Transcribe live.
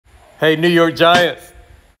Hey, New York Giants.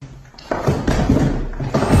 Right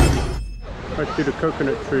through the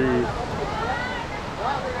coconut tree.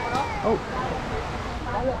 Oh.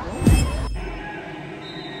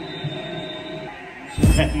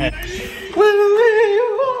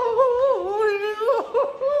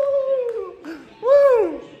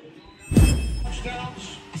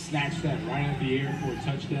 Touchdowns. Snatched that right out of the air for a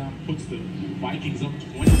touchdown. Puts the Vikings up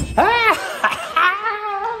 20.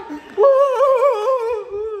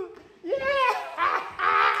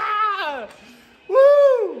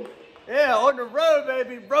 Yeah, on the road,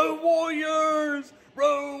 baby. Road Warriors.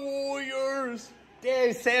 Road Warriors.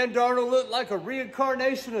 Dang, Sam Darnold looked like a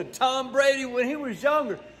reincarnation of Tom Brady when he was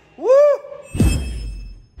younger. Woo!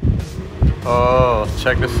 Oh,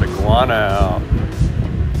 check this iguana out.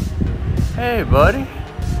 Hey, buddy.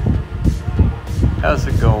 How's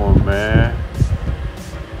it going, man?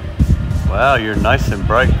 Wow, you're nice and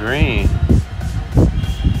bright green.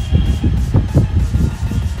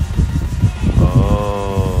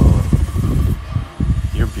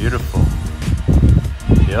 Beautiful.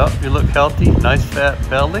 Yep, you look healthy. Nice fat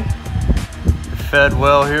belly. You're fed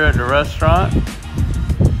well here at the restaurant.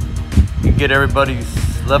 You get everybody's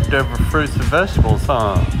leftover fruits and vegetables,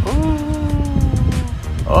 huh? Ooh.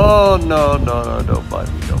 Oh, no, don't bite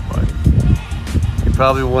me, don't bite me. You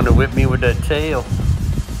probably want to whip me with that tail.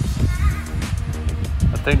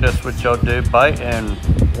 I think that's what y'all do, bite and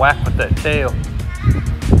whack with that tail.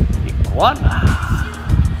 Iguana.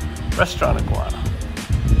 Restaurant iguana.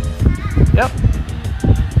 Yep.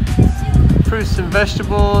 Fruits and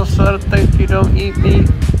vegetables, so I don't think you don't eat meat.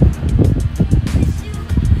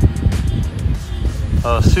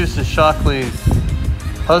 Susan Shockley's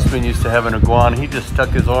husband used to have an iguana. He just stuck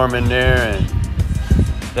his arm in there and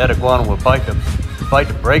that iguana would bite the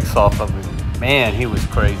brakes off of him. Man, he was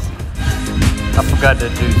crazy. I forgot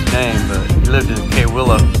that dude's name, but he lived in K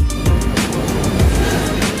Willow.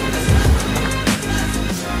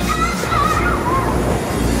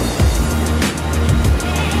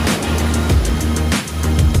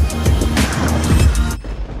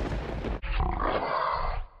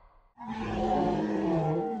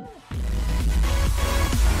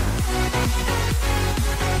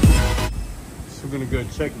 We're gonna go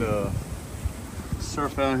check the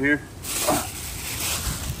surf out here.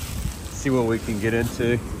 See what we can get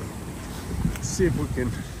into. See if we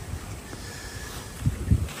can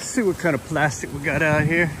see what kind of plastic we got out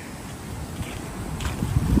here.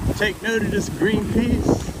 Take note of this green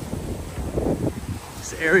piece.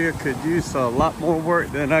 This area could use a lot more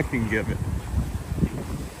work than I can give it.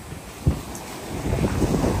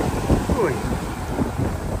 Ooh.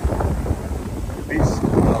 A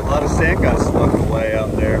lot of sand got swept away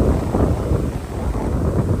out there.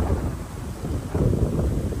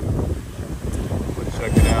 We'll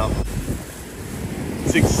check it out.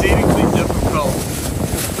 It's exceedingly difficult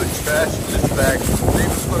to put trash in this bag.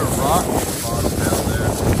 Maybe put a rock on the bottom down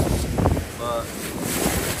there. But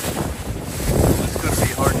it's going to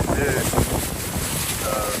be hard to do.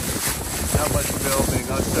 Not much building.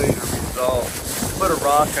 I'll show you the result. Put a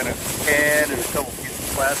rock in a can and a couple pieces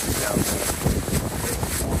of plastic down there.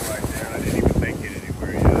 Right there, and I didn't even make it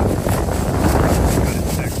anywhere yet. Got a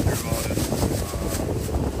texture on it.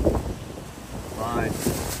 Fine.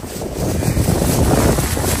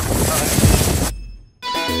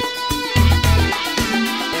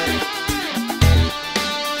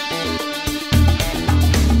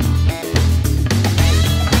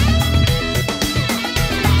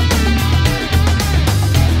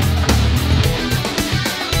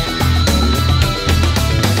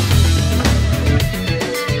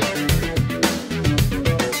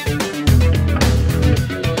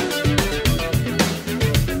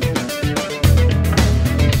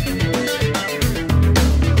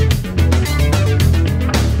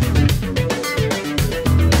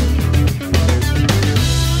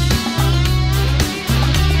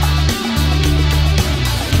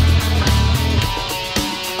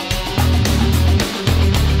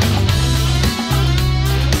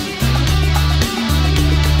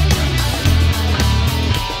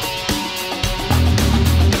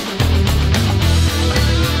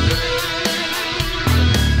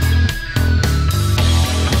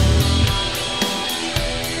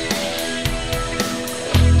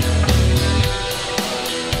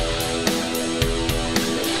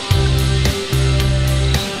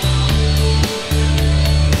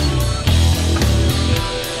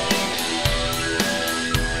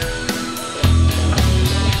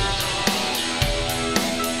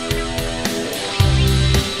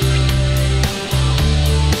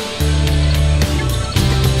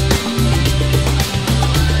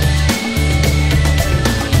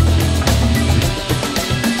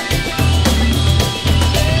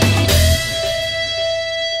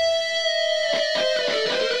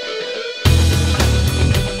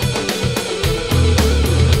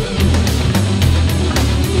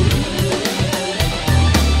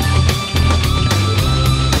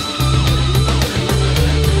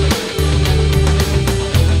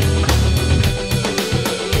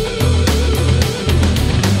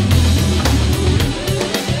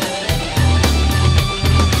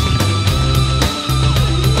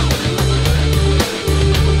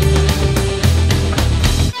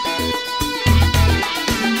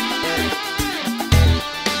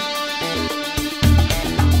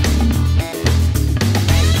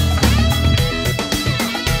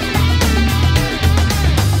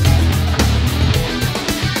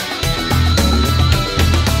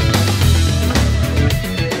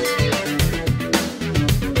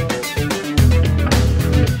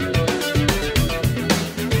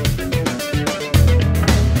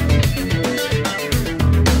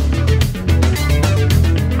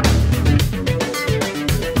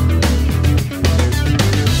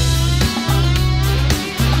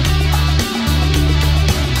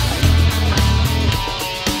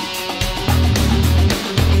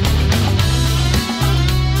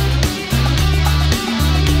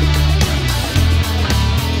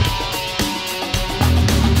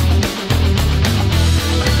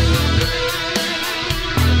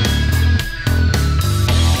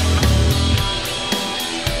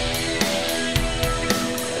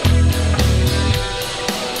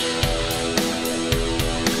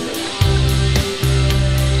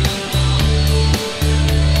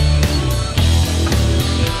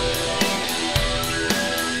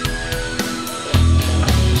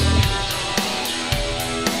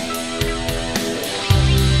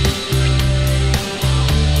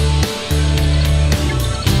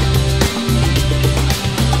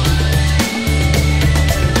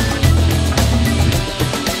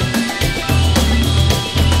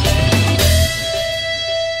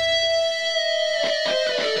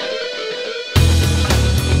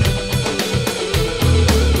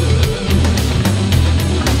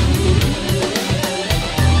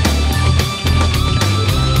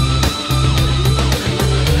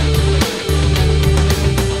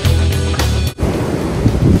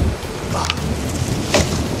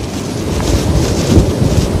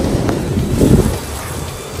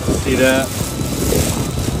 See that?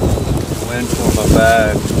 The wind for my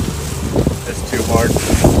bag. It's too hard.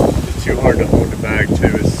 It's too hard to hold the bag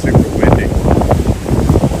too. It's super windy.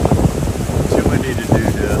 Too windy to do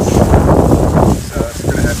this. So it's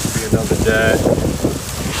gonna have to be another day.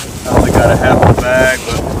 I only got a half a bag,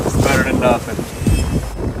 but it's better than nothing.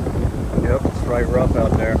 Yep, it's right rough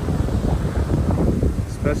out there.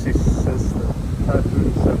 Especially since the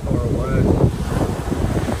typhoon's so far away.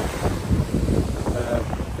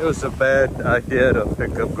 It was a bad idea to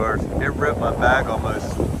pick up guards. It ripped my bag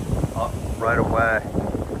almost right away.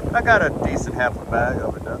 I got a decent half a bag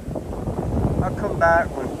of it though. I'll come back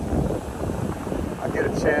when I get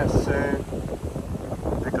a chance soon.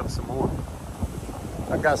 Pick up some more.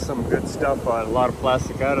 I got some good stuff on, a lot of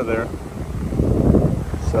plastic out of there.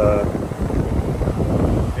 So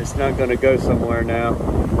it's not gonna go somewhere now.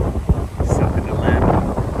 It's up in the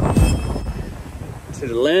landfill. To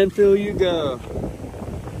the landfill you go.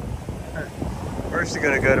 First you're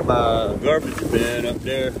gonna go to my garbage bin up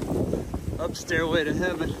there. Up stairway to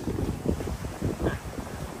heaven.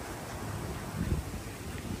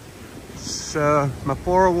 So my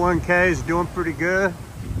 401k is doing pretty good.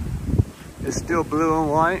 It's still blue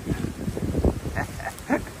and white.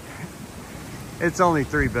 It's only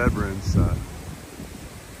 3 bedrooms, so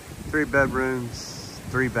 3 bedrooms,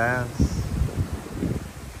 3 baths,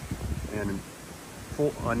 and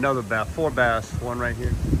another bath, 4 baths, one right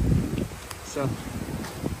here. So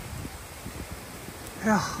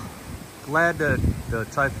yeah, glad that the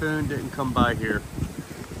typhoon didn't come by here,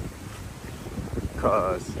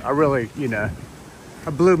 because I really, you know, I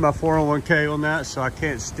blew my 401k on that, so I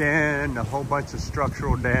can't stand a whole bunch of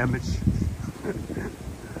structural damage.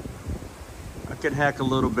 I can hack a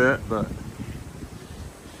little bit, but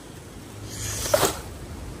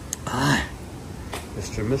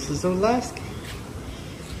Mr. and Mrs. Olaski.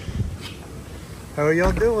 How are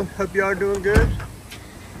y'all doing? Hope y'all are doing good.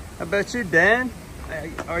 How about you, Dan?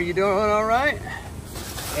 Are you doing all right?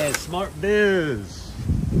 And Smart Biz.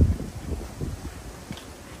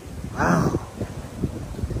 Wow.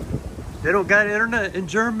 They don't got internet in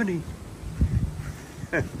Germany.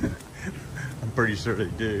 I'm pretty sure they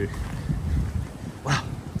do. Wow.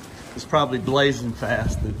 It's probably blazing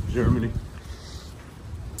fast in Germany.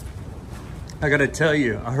 I gotta tell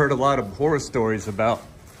you, I heard a lot of horror stories about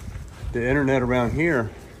the internet around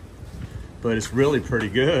here, but it's really pretty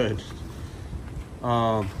good.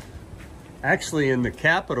 Actually in the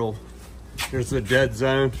capital, there's a dead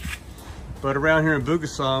zone, but around here in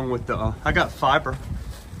Bugasong with the, I got fiber.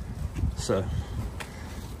 So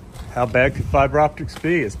how bad could fiber optics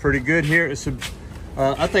be? It's pretty good here. It's a,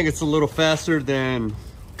 I think it's a little faster than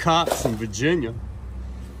Cox in Virginia.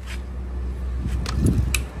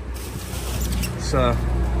 So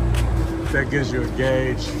that gives you a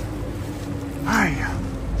gauge.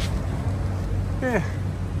 Yeah,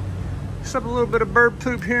 except a little bit of bird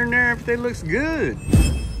poop here and there, everything looks good.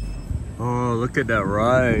 Oh, look at that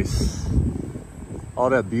rice. All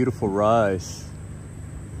that beautiful rice.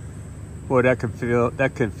 Boy, that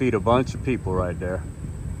can feed a bunch of people right there.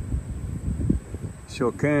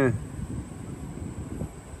 Sure can.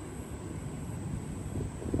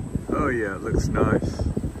 Oh yeah, it looks nice.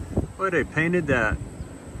 Boy, they painted that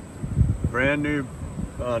brand new,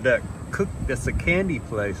 that's a candy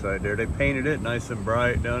place right there. They painted it nice and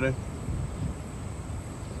bright, don't they?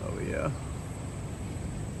 Oh yeah.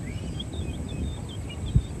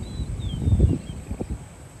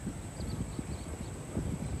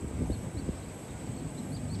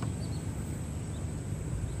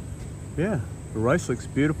 Yeah, the rice looks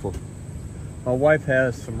beautiful. My wife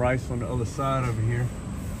has some rice on the other side over here.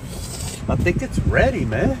 I think it's ready,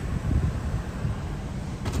 man.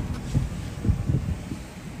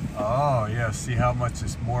 Oh yeah, see how much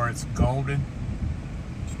it's more, it's golden.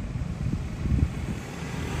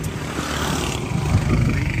 I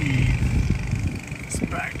believe it's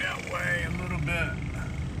back that way a little bit.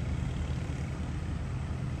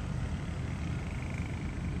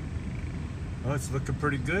 Oh, it's looking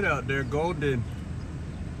pretty good out there, golden.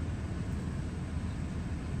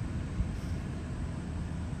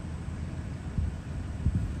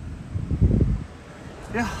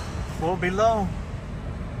 Yeah, won't be long.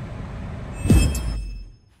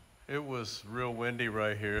 It was real windy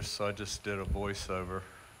right here, so I just did a voiceover.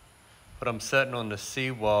 But I'm sitting on the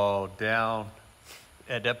seawall down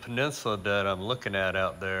at that peninsula that I'm looking at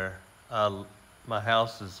out there. My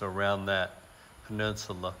house is around that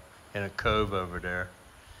peninsula in a cove over there.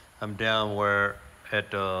 I'm down where at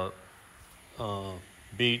the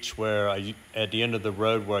beach where at the end of the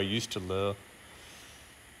road where I used to live.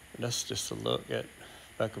 And that's just a look at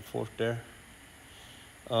back and forth there.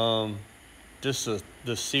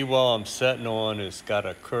 the seawall I'm sitting on has got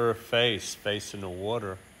a curved face facing the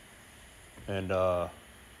water, and you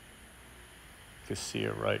can see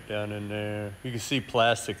it right down in there. You can see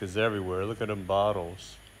plastic is everywhere. Look at them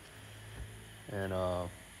bottles. And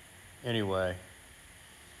anyway,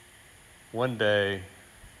 one day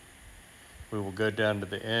we will go down to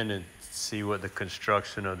the end and see what the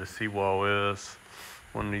construction of the seawall is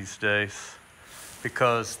one of these days,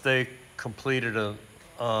 because they completed a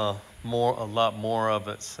lot more of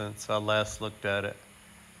it since I last looked at it.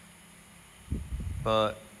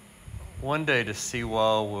 But one day the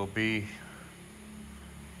seawall will be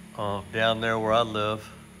down there where I live.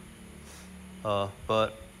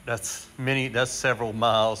 But that's several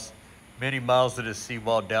miles, many miles of the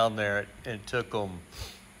seawall down there. It took them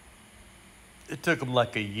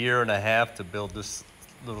like a year and a half to build this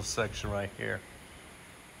little section right here.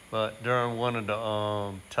 But during one of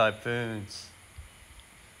the typhoons,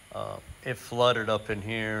 it flooded up in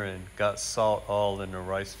here and got salt all in the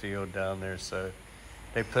rice field down there. So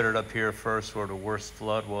they put it up here first where the worst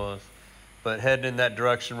flood was. But heading in that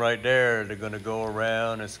direction right there, they're going to go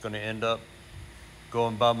around. It's going to end up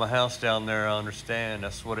going by my house down there, I understand.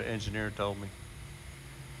 That's what an engineer told me.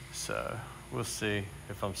 So we'll see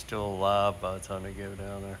if I'm still alive by the time they go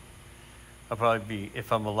down there. I'll probably be,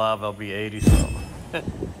 if I'm alive, I'll be 80 something.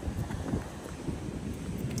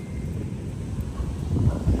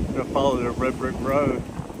 Gonna follow the red brick road.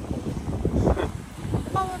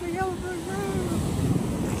 Follow the yellow brick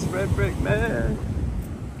road. It's red brick, man.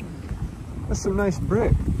 That's some nice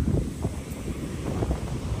brick.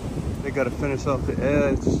 They gotta finish off the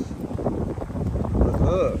edge. But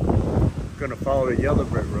look, gonna follow the yellow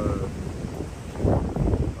brick road.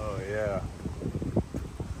 Oh yeah.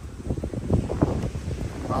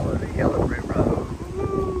 Follow the yellow brick road.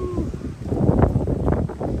 Woo.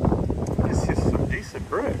 It's just some decent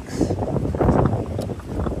bricks.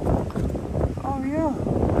 Oh yeah.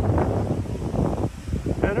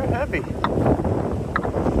 Yeah, they're heavy.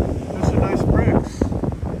 Those are nice bricks.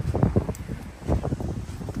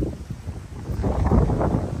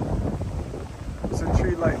 There's a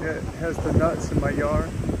tree like that has the nuts in my yard.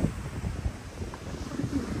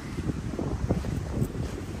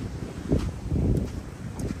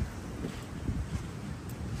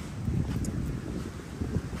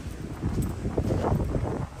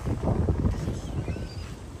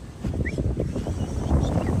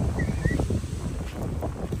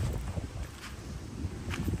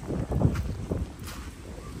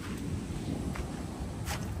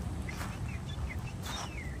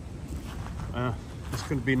 It's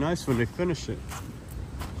going to be nice when they finish it.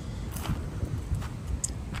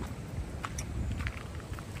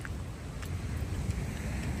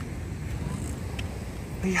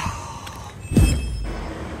 Yeah.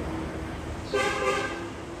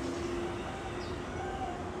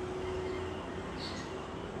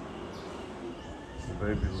 There's a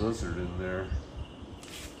baby lizard in there.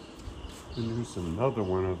 And there's another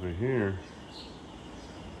one over here.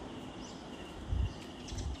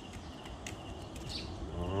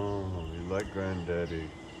 Oh, you like Granddaddy.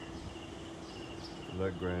 You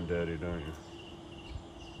like Granddaddy, don't you?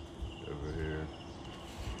 Over here.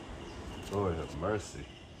 Lord have mercy.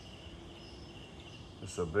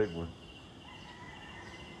 It's a big one.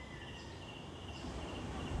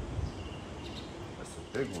 That's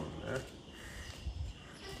a big one, man.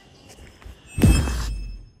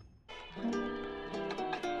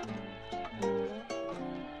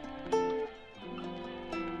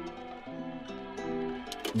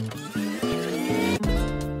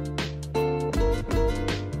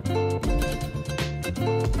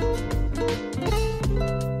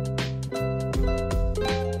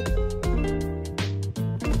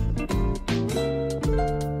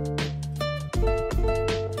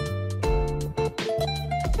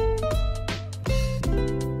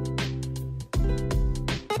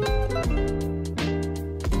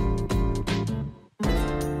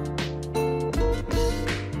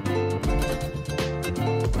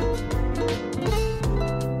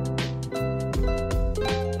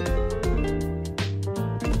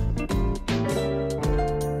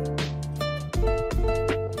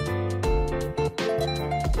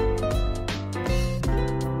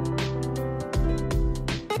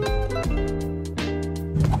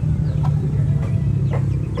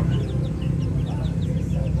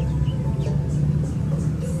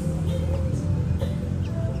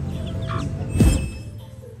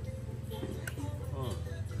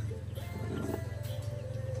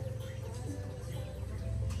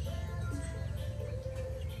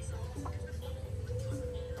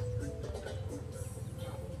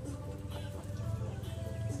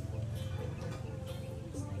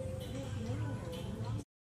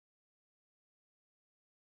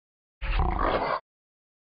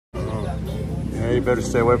 you better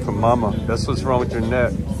stay away from Mama. That's what's wrong with your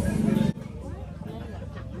neck.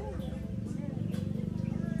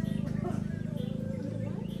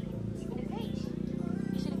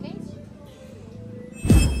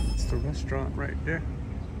 It's the restaurant right there.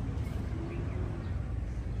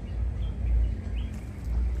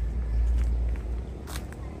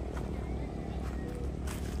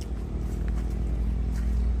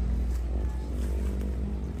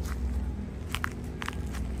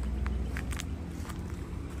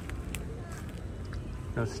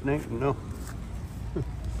 No snake? No.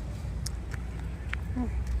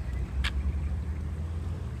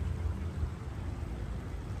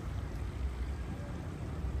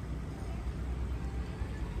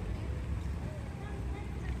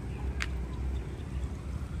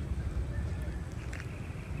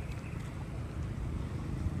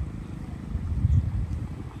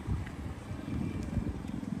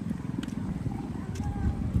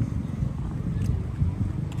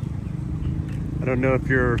 I don't know if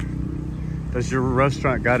does your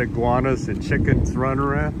restaurant got iguanas and chickens running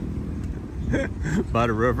around by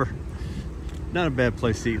the river? Not a bad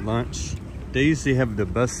place to eat lunch. They usually have the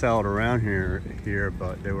best salad around here,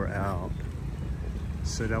 but they were out.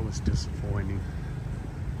 So that was disappointing.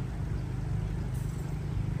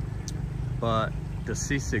 But the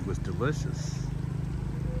sisig was delicious.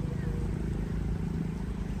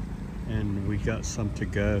 And we got some to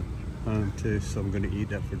go home too, so I'm gonna eat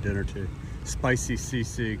that for dinner too. Spicy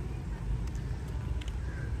sisig.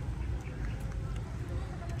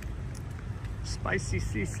 Spicy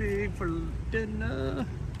sisig for dinner.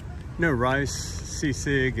 No, rice,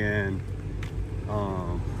 sisig, and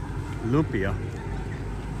lumpia.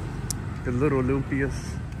 The little lumpias.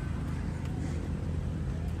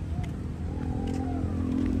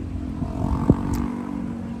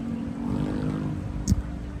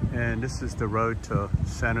 And this is the road to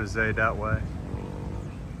San Jose that way.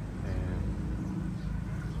 And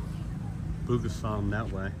Bugasan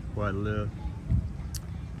that way, where I live.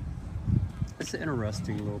 It's an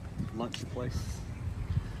interesting little lunch place,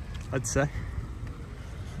 I'd say.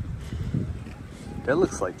 That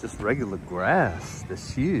looks like just regular grass.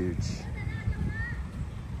 That's huge.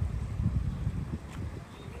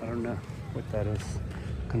 I don't know what that is.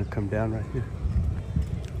 I'm gonna come down right here.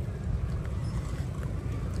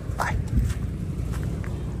 Bye.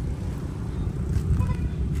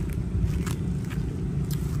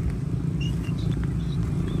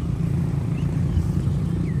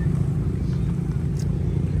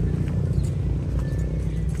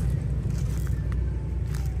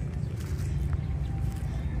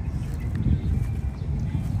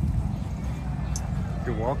 If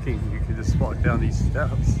you're walking, you can just walk down these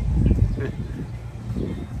steps.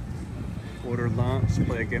 Order lunch,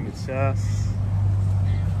 play a game of chess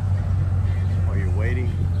while you're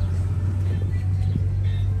waiting.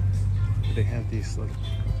 They have these little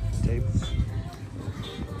tables.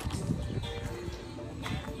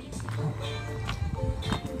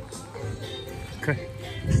 Okay,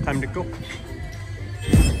 it's time to go.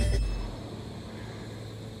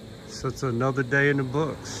 So it's another day in the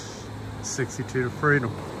books. 62 to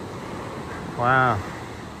freedom. Wow.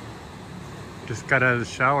 Just got out of the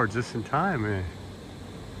shower just in time, man.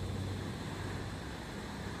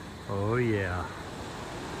 Oh yeah.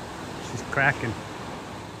 She's cracking.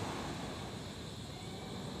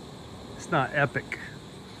 It's not epic.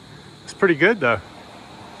 It's pretty good though.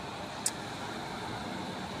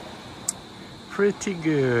 Pretty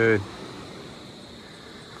good.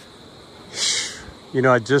 You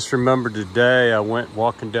know, I just remembered today I went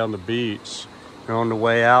walking down the beach, and on the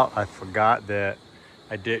way out I forgot that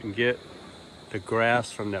I didn't get the grass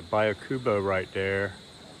from that Bayakubo right there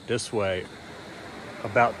this way,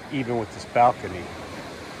 about even with this balcony.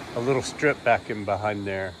 A little strip back in behind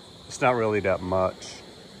there. It's not really that much.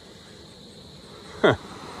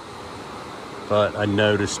 But I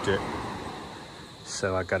noticed it.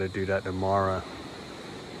 So I gotta do that tomorrow.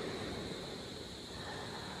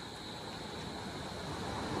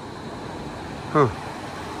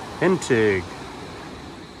 Intig.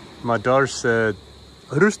 My daughter said,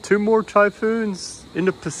 oh, there's 2 more typhoons in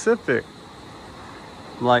the Pacific.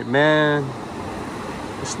 I'm like, man,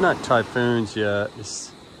 it's not typhoons yet.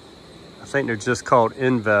 I think they're just called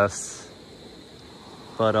invests.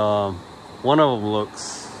 But one of them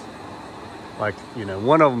looks like, you know,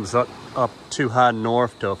 one of them's up too high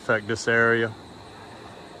north to affect this area.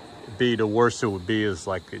 The worst it would be is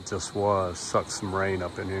like it just was, suck some rain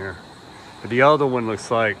up in here. But the other one looks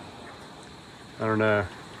like, I don't know,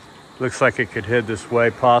 looks like it could head this way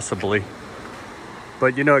possibly.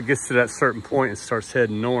 But you know, it gets to that certain point and starts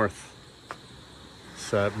heading north.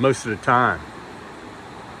 So most of the time.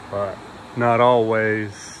 But Not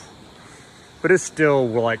always. But it's still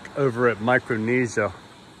like over at Micronesia.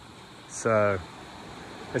 So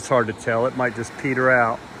it's hard to tell. It might just peter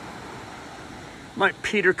out. Might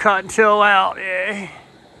peter cottontail out, yeah.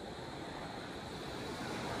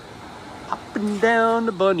 Hopping down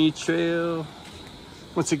the bunny trail.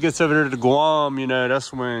 Once it gets over there to Guam, you know,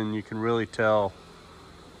 that's when you can really tell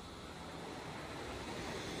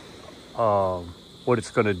what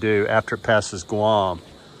it's going to do after it passes Guam.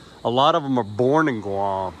 A lot of them are born in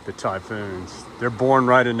Guam, the typhoons. They're born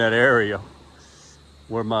right in that area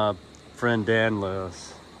where my friend Dan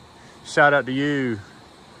lives. Shout out to you,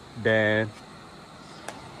 Dan.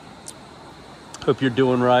 Hope you're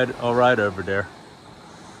doing all right over there.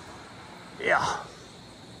 Yeah.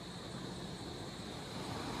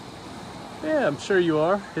 Yeah, I'm sure you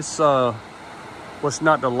are. It's what's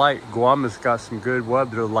not to like. Guam has got some good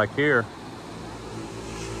weather like here.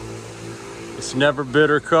 It's never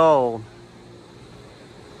bitter cold.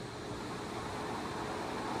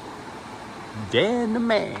 Dan the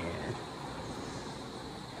man.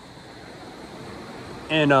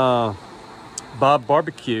 And Bob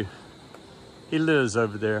Barbecue. He lives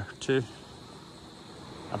over there too.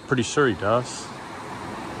 I'm pretty sure he does.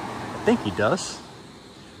 I think he does.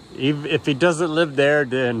 Even if he doesn't live there,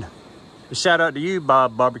 then shout out to you,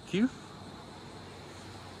 Bob Barbecue.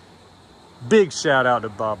 Big shout out to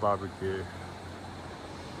Bob Barbecue.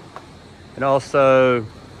 And also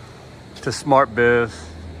to Smart Biz.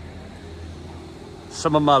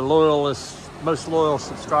 Some of my most loyal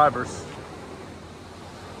subscribers.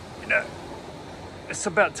 You know, it's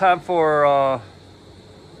about time for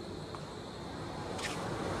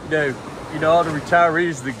you know all the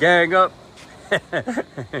retirees to gang up.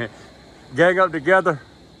 Gang up together.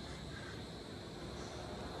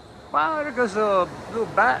 Wow, there goes a little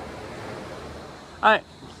bat. All right,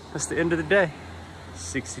 that's the end of the day.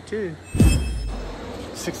 62.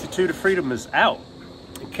 62 to freedom is out.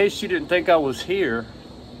 In case you didn't think I was here,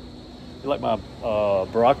 you like my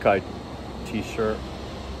Boracay t-shirt.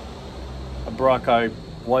 A Boracay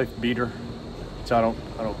wife beater, which I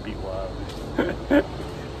don't beat wives.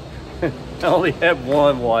 I only had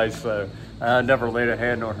one wife, so I never laid a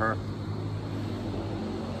hand on her.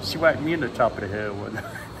 She whacked me in the top of the head one.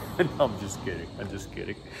 No, I'm just kidding. I'm just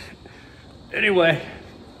kidding. Anyway,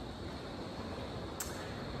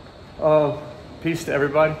 peace to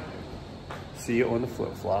everybody. See you on the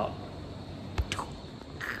flip flop.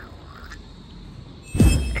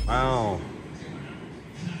 Wow.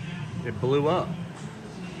 It blew up.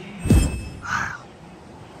 Wow.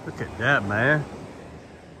 Look at that, man.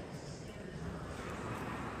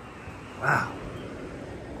 Wow.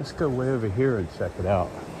 Let's go way over here and check it out.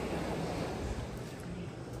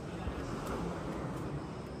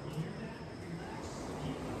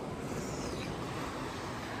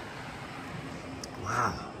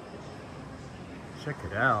 Wow. Check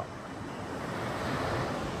it out.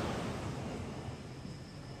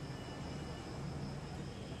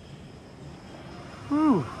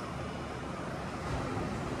 Whew.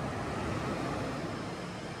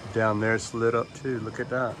 Down there it's lit up too. Look at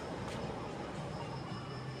that.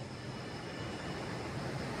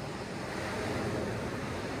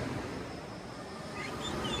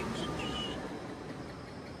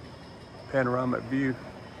 Panoramic view.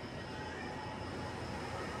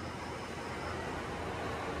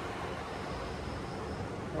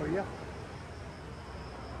 Oh yeah.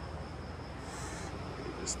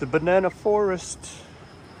 It's the banana forest.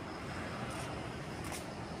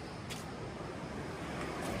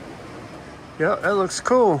 Yeah, that looks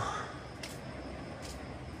cool.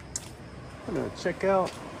 I'm gonna check out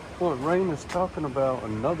what Rain is talking about.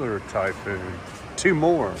 Another typhoon. 2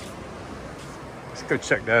 more. Let's go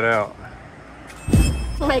check that out.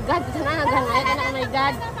 Oh my God, sana hanggang ngayon. Oh my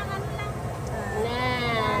God.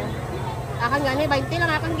 Nah. Akan gani, 20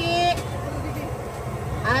 lang akan gi.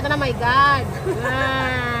 Ano ito na, my God.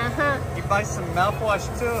 You buy some mouthwash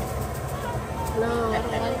too? No, I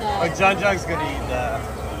don't want that. Oh, John John's gonna eat that.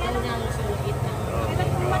 John John is gonna eat that.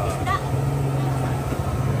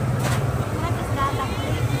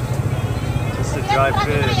 Just a dry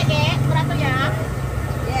fish. Barato ya?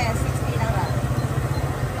 Yes, 60 lang lang.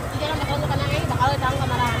 Hindi lang makuha ka na eh. Baka lang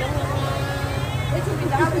kamaraming yung... Wait, sabihin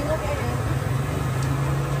lang kami ko kayo.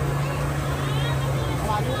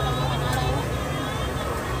 Tawagin ko lang yung kanaraw.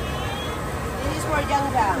 This is for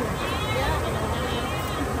Jangjang. Yeah,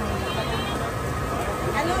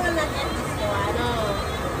 Ano ang natin dito? ano?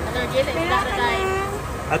 Allergic is that the time?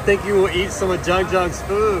 I think you will eat some of John John's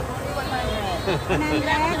food. Hindi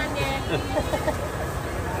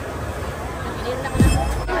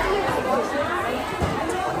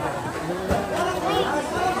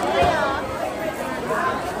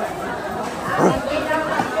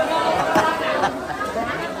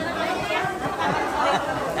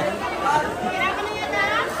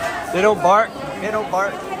They don't bark. They don't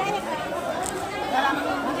bark.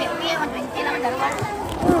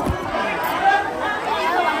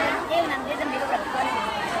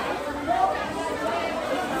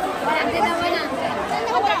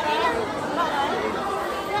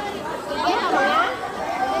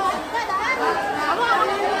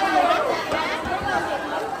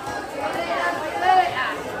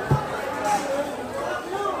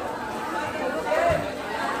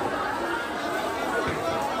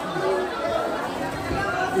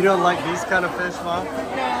 You don't like these kind of fish, Mom? No.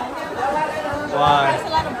 Why? There's a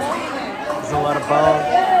lot of bone in there. There's a lot of bone.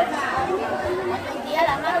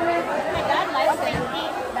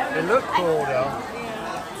 They look cool though.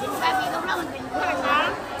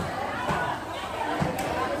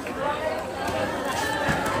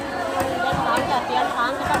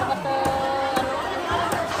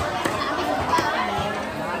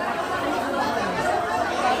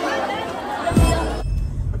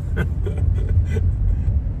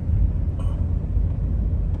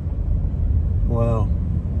 Wow.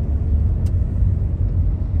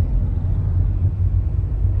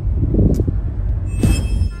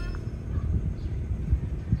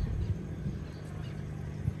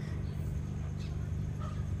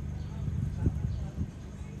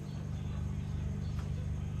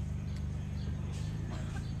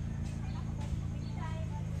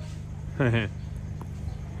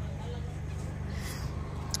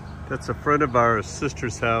 That's a friend of our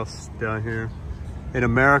sister's house down here. In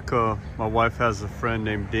America, my wife has a friend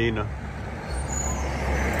named Dina.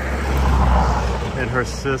 And her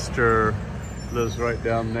sister lives right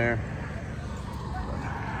down there.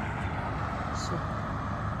 So.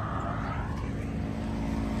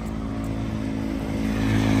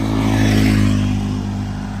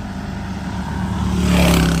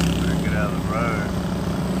 Better get out of the road.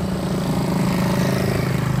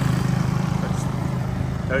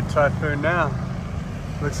 No typhoon now.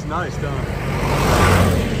 Looks nice, don't it?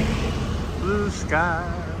 Blue sky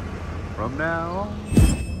from now on.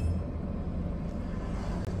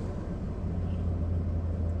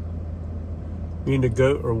 Me and the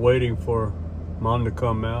goat are waiting for Mom to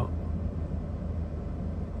come out.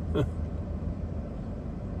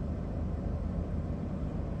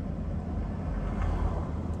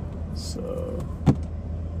 So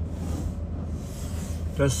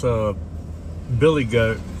that's a Billy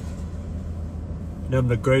goat. And I'm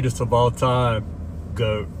the greatest of all time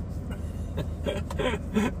goat.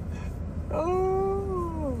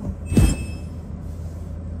 Oh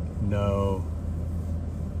no.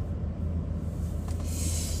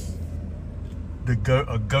 A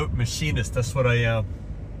goat machinist, that's what I am.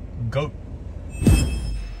 Goat.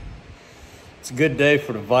 It's a good day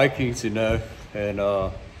for the Vikings, you know, and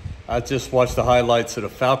I just watched the highlights of the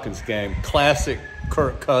Falcons game. Classic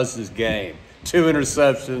Kirk Cousins game. 2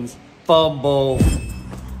 interceptions, fumble.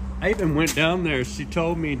 I even went down there. She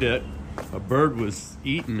told me that a bird was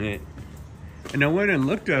eating it. And I went and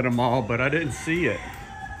looked at them all, but I didn't see it.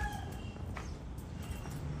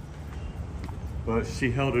 But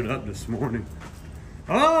she held it up this morning.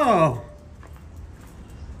 Oh!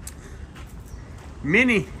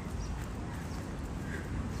 Mini.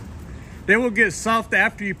 They will get soft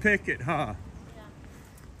after you pick it, huh? Yeah.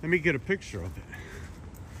 Let me get a picture of it.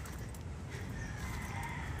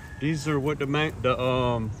 These are what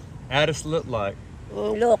the Addis look like.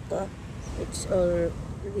 Look, it's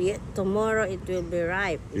tomorrow it will be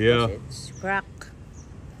ripe. Yeah. It's crack.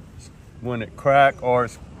 When it crack or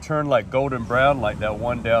it's turned like golden brown like that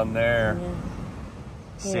one down there. Yeah.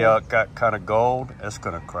 See how it got kind of gold? It's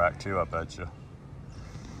gonna crack too, I bet you.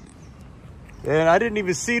 And I didn't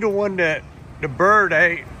even see the one that the bird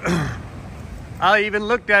ate. I even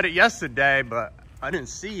looked at it yesterday, but I didn't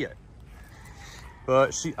see it.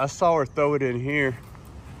 But I saw her throw it in here.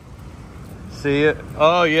 See it?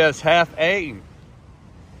 Oh yeah, it's half eaten.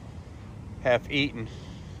 Half eaten.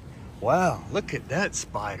 Wow, look at that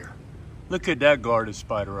spider. Look at that garden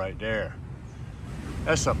spider right there.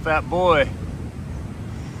 That's a fat boy.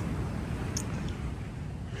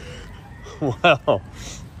 Wow.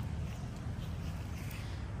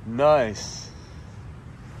 Nice.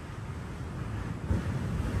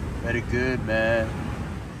 Very good, man.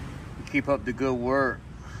 Keep up the good work.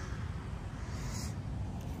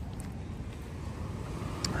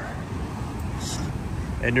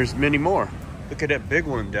 And there's many more. Look at that big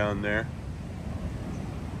one down there.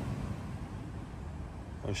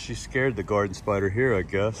 Oh, she scared the garden spider here, I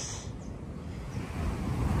guess.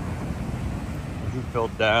 He fell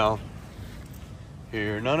down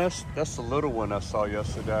here. No, that's the little one I saw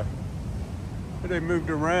yesterday. But they moved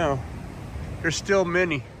around. There's still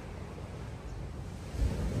many.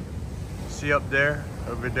 See up there,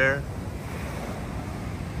 over there?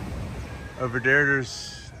 Over there,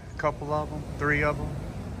 there's a couple of them, 3 of them.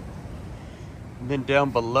 And then down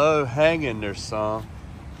below, hanging, there's some.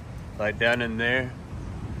 Like down in there.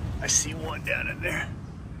 I see one down in there.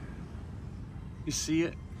 You see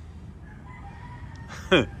it?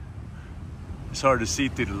 It's hard to see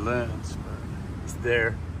through the lens, but it's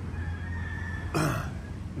there.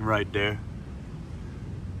 Right there.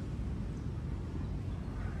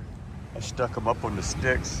 I stuck them up on the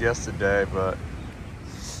sticks yesterday, but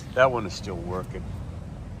that one is still working.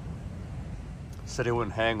 Said it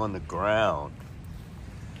wouldn't hang on the ground.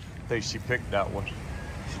 I think she picked that one.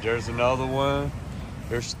 So there's another one.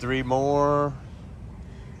 There's 3 more.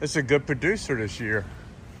 It's a good producer this year.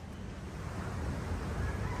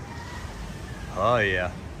 Oh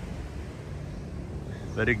yeah.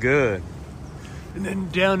 Very good. And then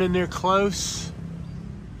down in there close,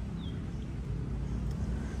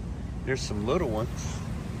 there's some little ones.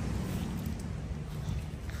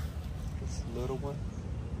 This little one.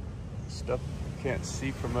 Stuff you can't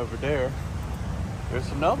see from over there. There's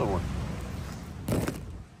another one.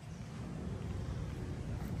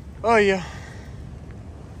 Oh yeah.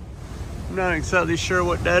 I'm not exactly sure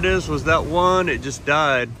what that is. Was that one? It just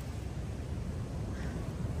died.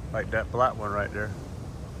 Like that black one right there.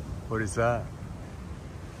 What is that?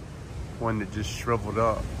 One that just shriveled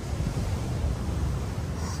up.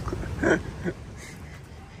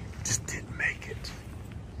 Just didn't make it.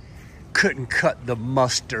 Couldn't cut the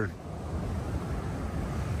mustard.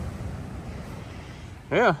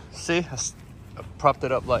 Yeah, see, I propped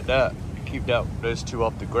it up like that. Keep those 2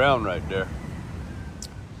 off the ground right there.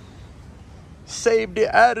 Saved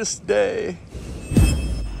the Addis Day.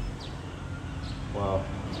 Wow.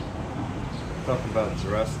 Talking about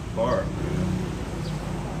Jurassic Park.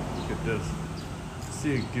 Look at this.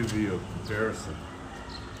 See it give you a comparison.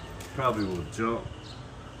 Probably will jump.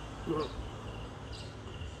 Look.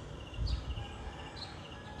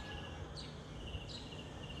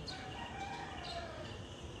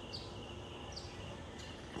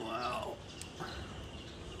 Wow.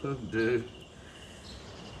 Oh, dude.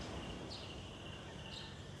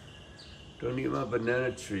 Don't eat my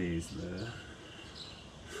banana trees, man.